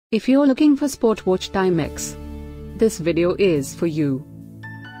If you're looking for sport watch Timex, this video is for you.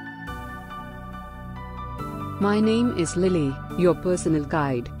 My name is Lily, your personal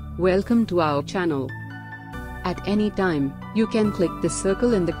guide. Welcome to our channel. At any time, you can click the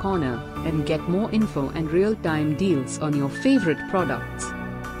circle in the corner and get more info and real-time deals on your favorite products.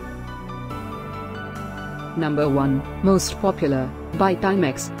 Number 1, Most Popular, by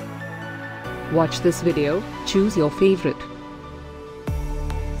Timex. Watch this video, choose your favorite.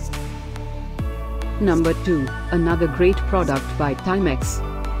 Number 2, another great product by Timex.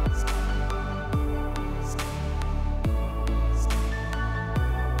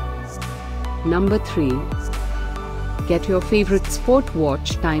 Number 3. Get your favorite sport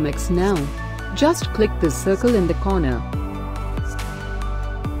watch Timex now. Just click the circle in the corner.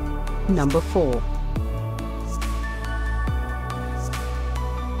 Number 4.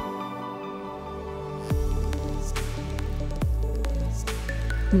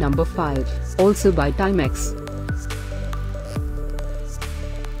 Number 5, also by Timex.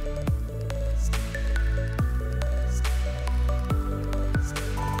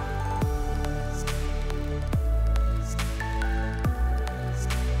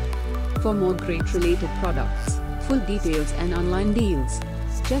 For more great related products, full details and online deals,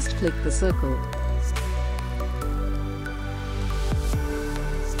 just click the circle.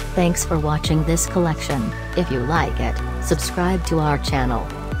 Thanks for watching this collection. If you like it, subscribe to our channel.